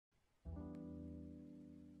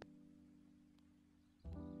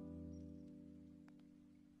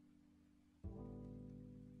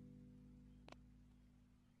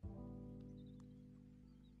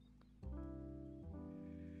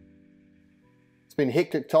been a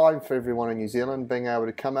hectic time for everyone in New Zealand, being able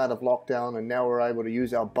to come out of lockdown, and now we're able to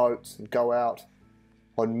use our boats and go out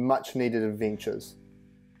on much needed adventures.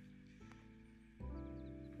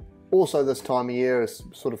 Also, this time of year is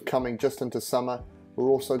sort of coming just into summer.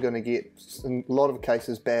 We're also going to get, in a lot of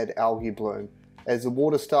cases, bad algae bloom. As the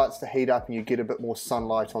water starts to heat up and you get a bit more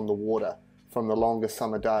sunlight on the water from the longer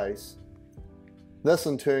summer days. This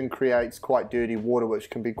in turn creates quite dirty water,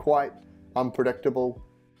 which can be quite unpredictable.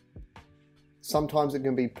 Sometimes it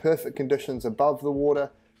can be perfect conditions above the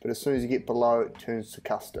water, but as soon as you get below, it turns to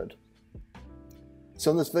custard.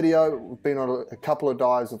 So in this video, we've been on a couple of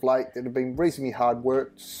dives of late that have been reasonably hard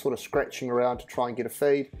work, sort of scratching around to try and get a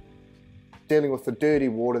feed, dealing with the dirty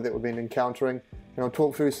water that we've been encountering, and I'll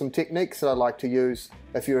talk through some techniques that I like to use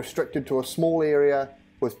if you're restricted to a small area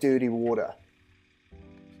with dirty water.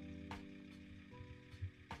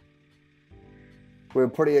 We were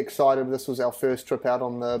pretty excited. This was our first trip out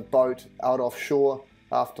on the boat, out offshore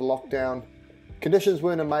after lockdown. Conditions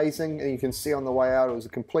weren't amazing, and you can see on the way out it was a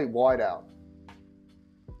complete whiteout.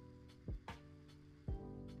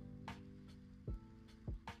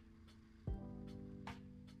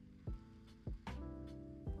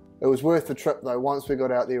 It was worth the trip though. Once we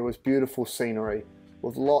got out there, it was beautiful scenery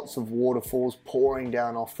with lots of waterfalls pouring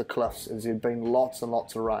down off the cliffs as there had been lots and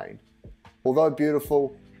lots of rain. Although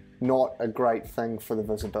beautiful, not a great thing for the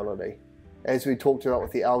visibility. As we talked about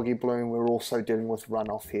with the algae bloom, we're also dealing with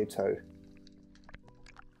runoff here too.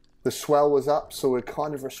 The swell was up, so we're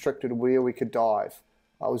kind of restricted where we could dive.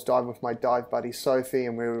 I was diving with my dive buddy Sophie,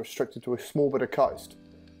 and we were restricted to a small bit of coast.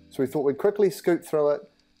 So we thought we'd quickly scoot through it,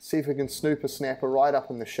 see if we can snoop a snapper right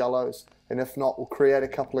up in the shallows, and if not, we'll create a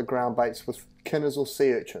couple of ground baits with kinners or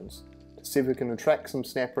sea urchins to see if we can attract some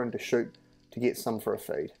snapper and to shoot to get some for a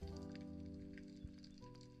feed.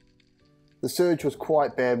 The surge was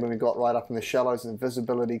quite bad when we got right up in the shallows, and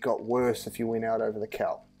visibility got worse if you went out over the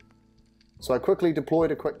kelp. So I quickly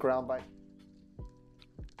deployed a quick ground bait.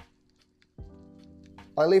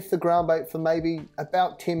 I left the ground bait for maybe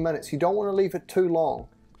about 10 minutes. You don't want to leave it too long.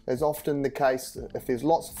 As often the case, if there's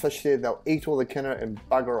lots of fish there, they'll eat all the kinner and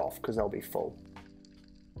bugger off because they'll be full.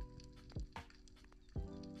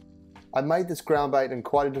 I made this ground bait in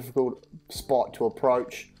quite a difficult spot to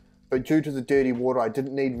approach, but due to the dirty water, I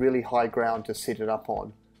didn't need really high ground to set it up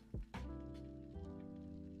on.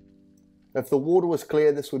 If the water was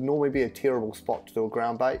clear, this would normally be a terrible spot to do a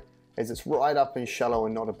ground bait, as it's right up and shallow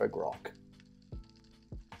and not a big rock.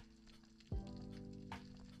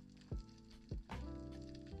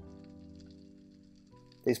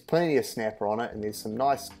 There's plenty of snapper on it, and there's some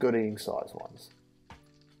nice good eating size ones.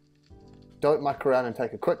 Don't muck around and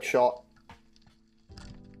take a quick shot.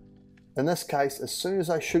 In this case, as soon as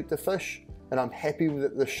I shoot the fish and I'm happy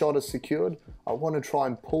that the shot is secured, I want to try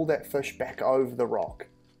and pull that fish back over the rock.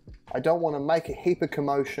 I don't want to make a heap of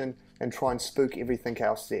commotion and try and spook everything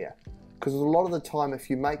else there. Because a lot of the time, if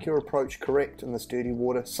you make your approach correct in this dirty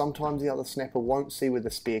water, sometimes the other snapper won't see where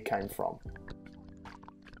the spear came from.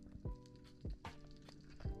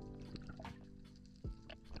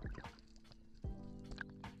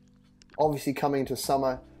 Obviously, coming into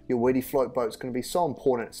summer, your Wettie float boat is going to be so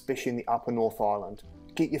important, especially in the upper North Island.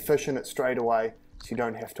 Get your fish in it straight away so you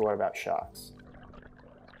don't have to worry about sharks.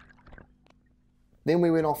 Then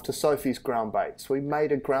we went off to Sophie's ground bait. So we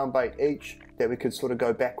made a ground bait each that we could sort of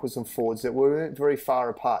go backwards and forwards that weren't very far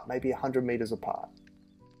apart, maybe 100 meters apart.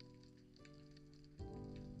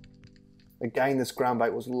 Again, this ground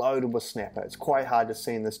bait was loaded with snapper. It's quite hard to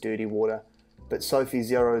see in this dirty water, but Sophie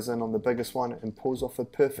zeroes in on the biggest one and pulls off a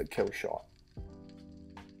perfect kill shot.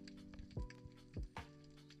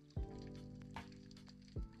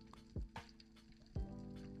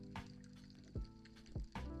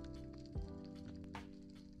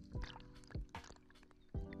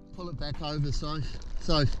 Pull it back over, Soph.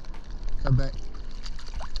 Soph, come back.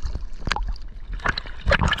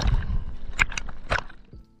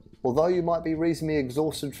 Although you might be reasonably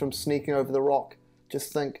exhausted from sneaking over the rock,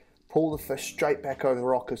 just think, pull the fish straight back over the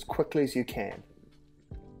rock as quickly as you can.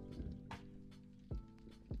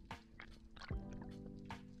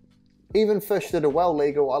 Even fish that are well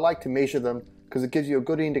legal, I like to measure them because it gives you a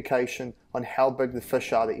good indication on how big the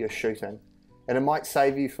fish are that you're shooting. And it might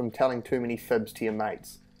save you from telling too many fibs to your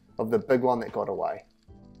mates of the big one that got away.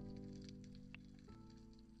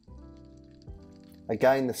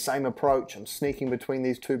 Again, the same approach. I'm sneaking between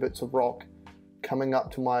these two bits of rock, coming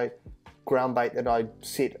up to my ground bait that I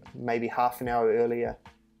set maybe half an hour earlier.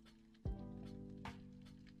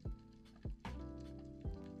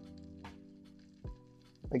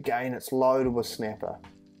 Again, it's loaded with snapper,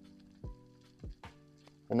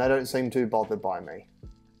 and they don't seem too bothered by me.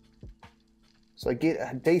 So I get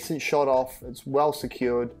a decent shot off, it's well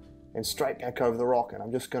secured, and straight back over the rock, and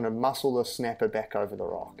I'm just going to muscle the snapper back over the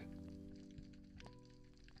rock.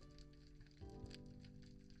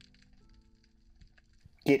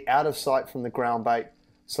 Get out of sight from the ground bait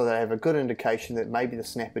so that I have a good indication that maybe the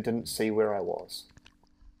snapper didn't see where I was.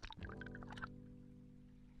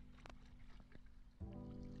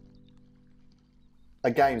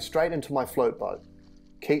 Again, straight into my float boat.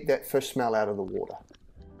 Keep that fish smell out of the water.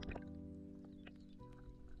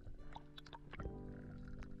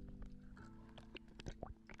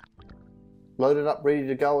 Loaded up, ready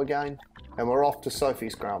to go again, and we're off to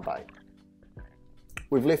Sophie's ground bait.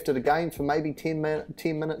 We've left it again for maybe 10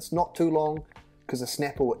 minutes, not too long, because the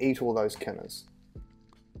snapper will eat all those kinners.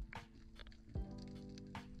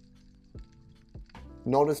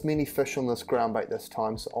 Not as many fish on this ground bait this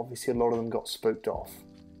time, so obviously a lot of them got spooked off.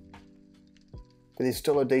 But there's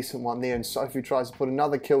still a decent one there, and Sophie tries to put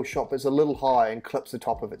another kill shot, but it's a little high and clips the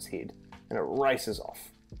top of its head, and it races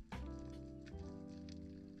off.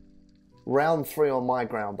 Round 3 on my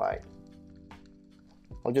ground bait.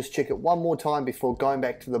 I'll just check it one more time before going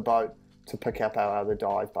back to the boat to pick up our other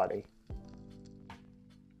dive buddy.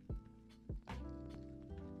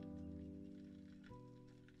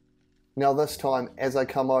 Now this time, as I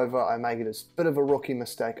come over, I make it a bit of a rookie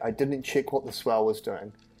mistake. I didn't check what the swell was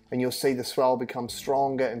doing, and you'll see the swell become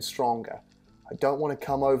stronger and stronger. I don't want to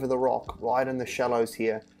come over the rock right in the shallows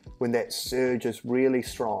here when that surge is really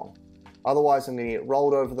strong. Otherwise I'm going to get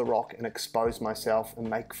rolled over the rock and expose myself and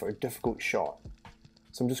make for a difficult shot.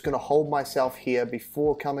 So I'm just going to hold myself here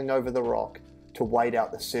before coming over the rock to wait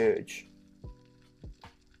out the surge.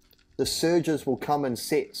 The surges will come in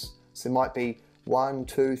sets, so there might be 1,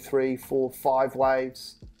 2, 3, 4, 5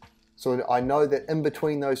 waves. So I know that in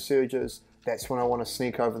between those surges, that's when I want to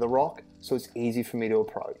sneak over the rock, so it's easy for me to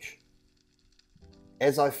approach.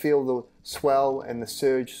 As I feel the swell and the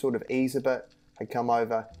surge sort of ease a bit, I come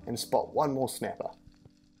over and spot one more snapper.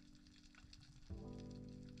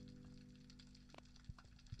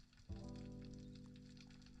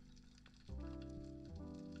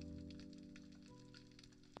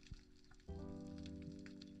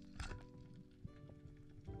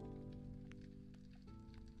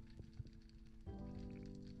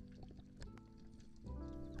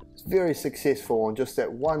 It's very successful on just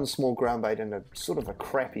that one small ground bait in a sort of a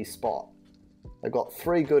crappy spot. I got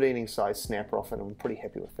 3 good eating size snapper off it, and I'm pretty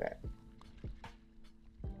happy with that.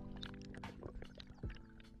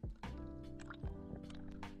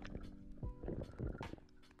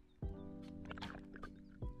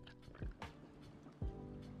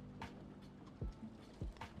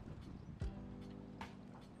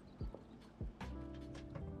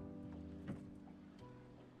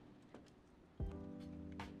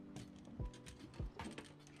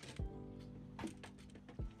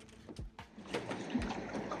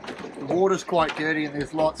 The water's quite dirty and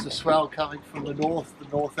there's lots of swell coming from the north, the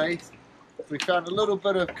northeast. We found a little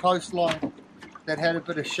bit of coastline that had a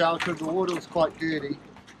bit of shelter. The water was quite dirty.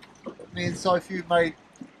 Me and Sophie made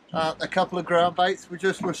a couple of ground baits. We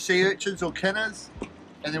just were sea urchins or kinners,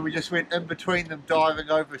 and then we just went in between them, diving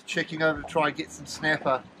over, checking over to try and get some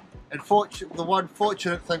snapper. And the one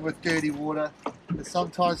fortunate thing with dirty water is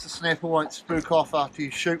sometimes the snapper won't spook off after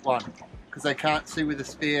you shoot one because they can't see where the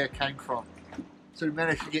spear came from. So we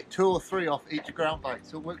managed to get 2 or 3 off each ground bait,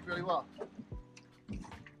 so it worked really well.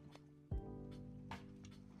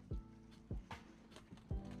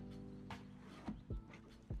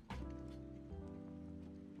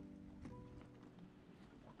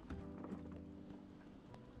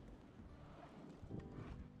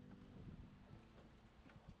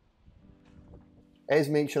 As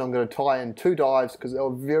mentioned, I'm going to tie in 2 dives because they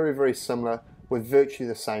were very, very similar with virtually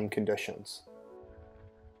the same conditions.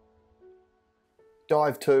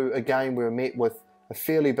 Dive 2, again we were met with a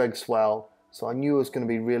fairly big swell, so I knew it was going to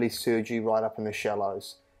be really surgy right up in the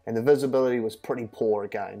shallows, and the visibility was pretty poor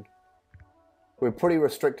again. We were pretty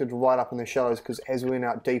restricted right up in the shallows because as we went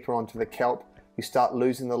out deeper onto the kelp, you start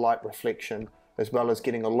losing the light reflection as well as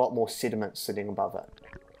getting a lot more sediment sitting above it.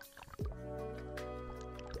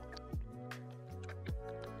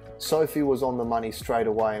 Sophie was on the money straight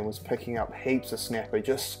away and was picking up heaps of snapper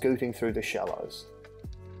just scooting through the shallows.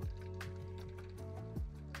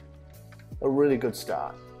 A really good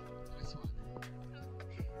start.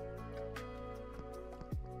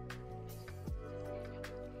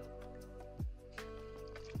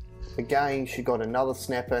 Again, she got another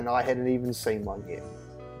snapper and I hadn't even seen one yet.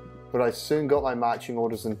 But I soon got my marching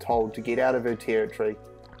orders and told to get out of her territory,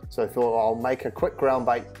 so I thought I'll make a quick ground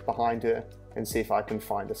bait behind her and see if I can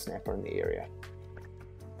find a snapper in the area.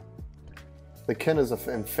 The kinners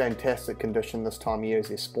are in fantastic condition this time of year as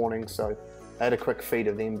they're spawning, so I had a quick feed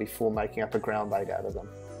of them before making up a ground bait out of them.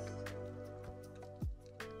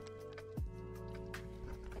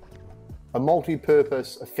 A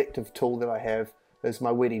multi-purpose effective tool that I have is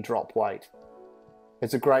my Wettie drop weight.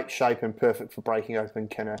 It's a great shape and perfect for breaking open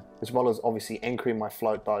kinner, as well as obviously anchoring my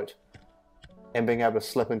float boat and being able to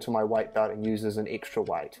slip into my weight belt and use as an extra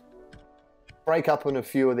weight. Break up in a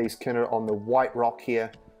few of these kinner on the white rock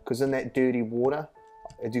here, because in that dirty water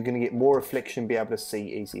you're going to get more reflection, be able to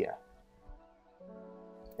see easier.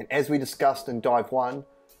 And as we discussed in dive 1,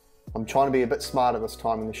 I'm trying to be a bit smarter this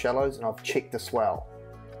time in the shallows, and I've checked the swell.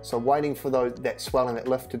 So waiting for that swell and that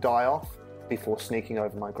lift to die off before sneaking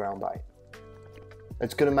over my ground bait.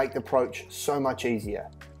 It's going to make the approach so much easier.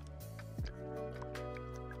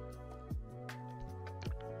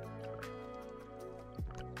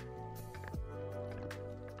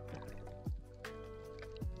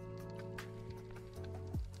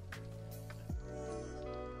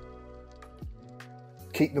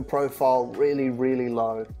 Keep the profile really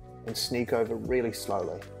low and sneak over really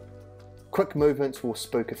slowly. Quick movements will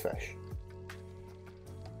spook a fish.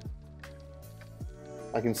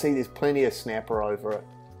 I can see there's plenty of snapper over it.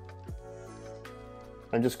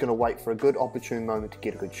 I'm just going to wait for a good opportune moment to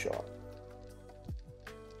get a good shot.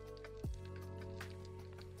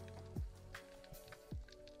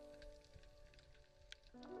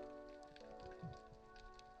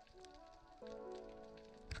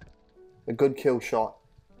 A good kill shot,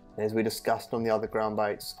 and as we discussed on the other ground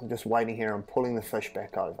baits, I'm just waiting here and pulling the fish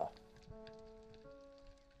back over.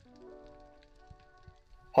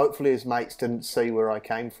 Hopefully his mates didn't see where I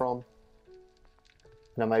came from,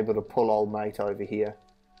 and I'm able to pull old mate over here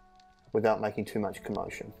without making too much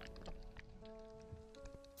commotion.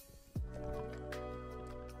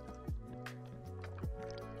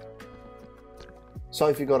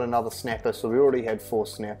 Sophie got another snapper, so we already had 4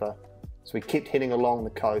 snapper, so we kept heading along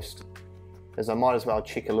the coast, as I might as well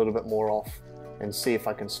check a little bit more off and see if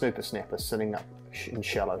I can snoop a snapper sitting up in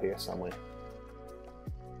shallow here somewhere.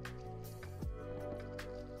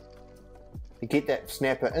 To get that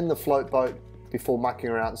snapper in the float boat before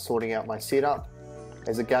mucking around and sorting out my setup,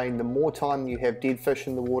 as again, the more time you have dead fish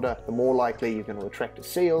in the water, the more likely you're going to attract a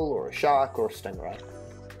seal or a shark or a stingray.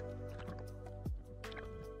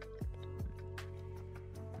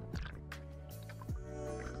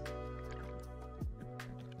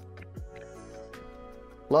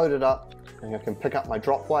 Load it up, and I can pick up my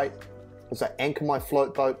drop weight as I anchor my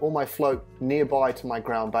float boat or my float nearby to my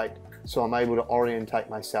ground bait, so I'm able to orientate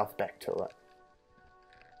myself back to it.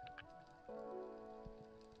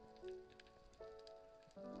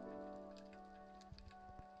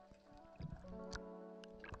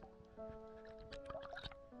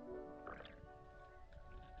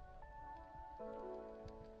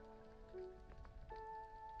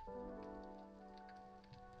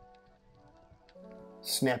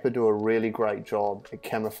 Snapper do a really great job at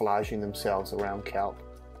camouflaging themselves around kelp,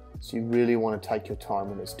 so you really want to take your time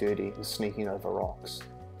when it's dirty and sneaking over rocks.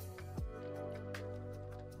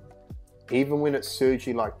 Even when it's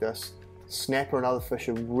surgy like this, snapper and other fish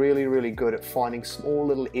are really good at finding small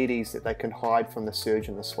little eddies that they can hide from the surge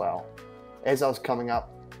and the swell. As I was coming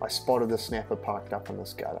up, I spotted the snapper parked up in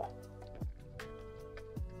this gutter.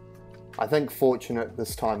 I think fortunate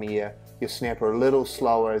this time of year, your snapper are a little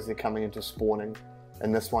slower as they're coming into spawning,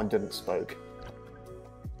 and this one didn't spook.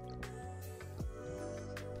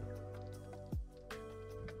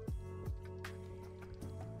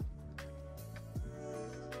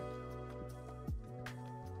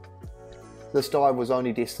 This dive was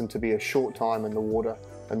only destined to be a short time in the water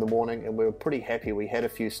in the morning, and we were pretty happy we had a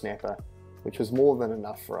few snapper, which was more than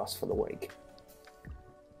enough for us for the week.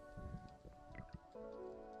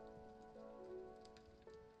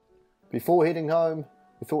 Before heading home,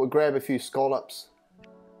 we thought we'd grab a few scallops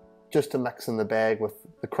just to mix in the bag with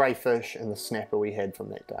the crayfish and the snapper we had from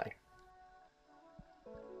that day.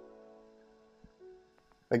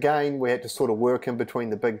 Again, we had to sort of work in between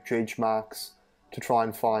the big dredge marks to try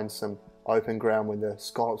and find some open ground where the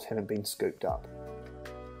scallops hadn't been scooped up.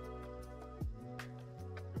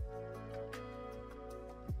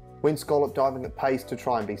 When scallop diving, it pays to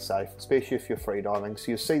try and be safe, especially if you're free diving,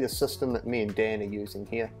 so you'll see the system that me and Dan are using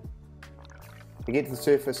here. We get to the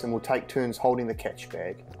surface and we'll take turns holding the catch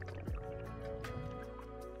bag.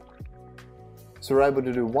 So we're able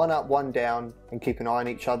to do one up, one down and keep an eye on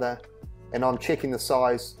each other, and I'm checking the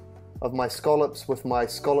size of my scallops with my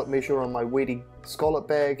scallop measure on my Wettie scallop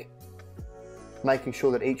bag, making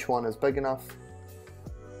sure that each one is big enough.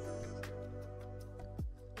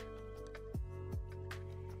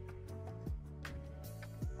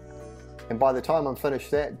 And by the time I'm finished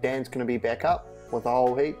that, Dan's going to be back up with a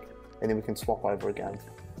whole heap, and then we can swap over again.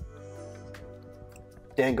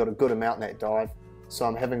 Dan got a good amount in that dive, so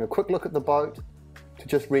I'm having a quick look at the boat to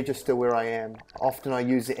just register where I am. Often I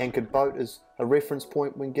use the anchored boat as a reference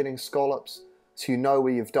point when getting scallops, so you know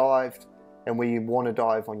where you've dived and where you want to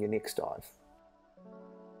dive on your next dive.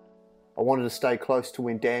 I wanted to stay close to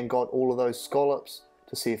when Dan got all of those scallops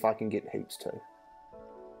to see if I can get heaps too.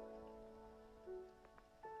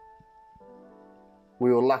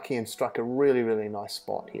 We were lucky and struck a really nice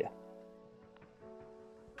spot here.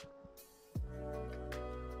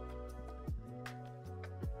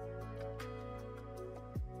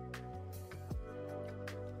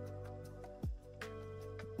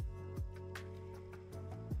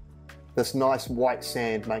 This nice white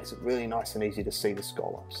sand makes it really nice and easy to see the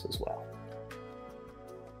scallops as well.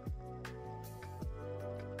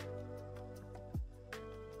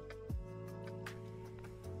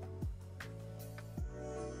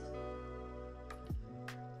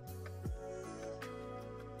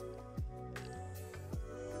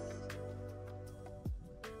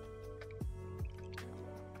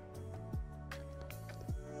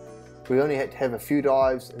 We only had to have a few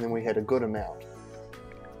dives and then we had a good amount.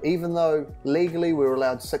 Even though legally we were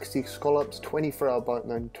allowed 60 scallops, 20 for our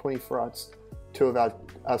boatmen, 20 for us, two of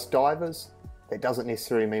us divers, that doesn't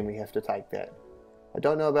necessarily mean we have to take that. I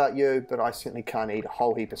don't know about you, but I certainly can't eat a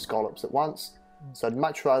whole heap of scallops at once, so I'd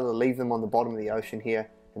much rather leave them on the bottom of the ocean here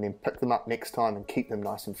and then pick them up next time and keep them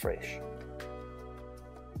nice and fresh.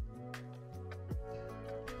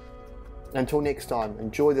 Until next time,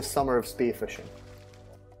 enjoy the summer of spearfishing.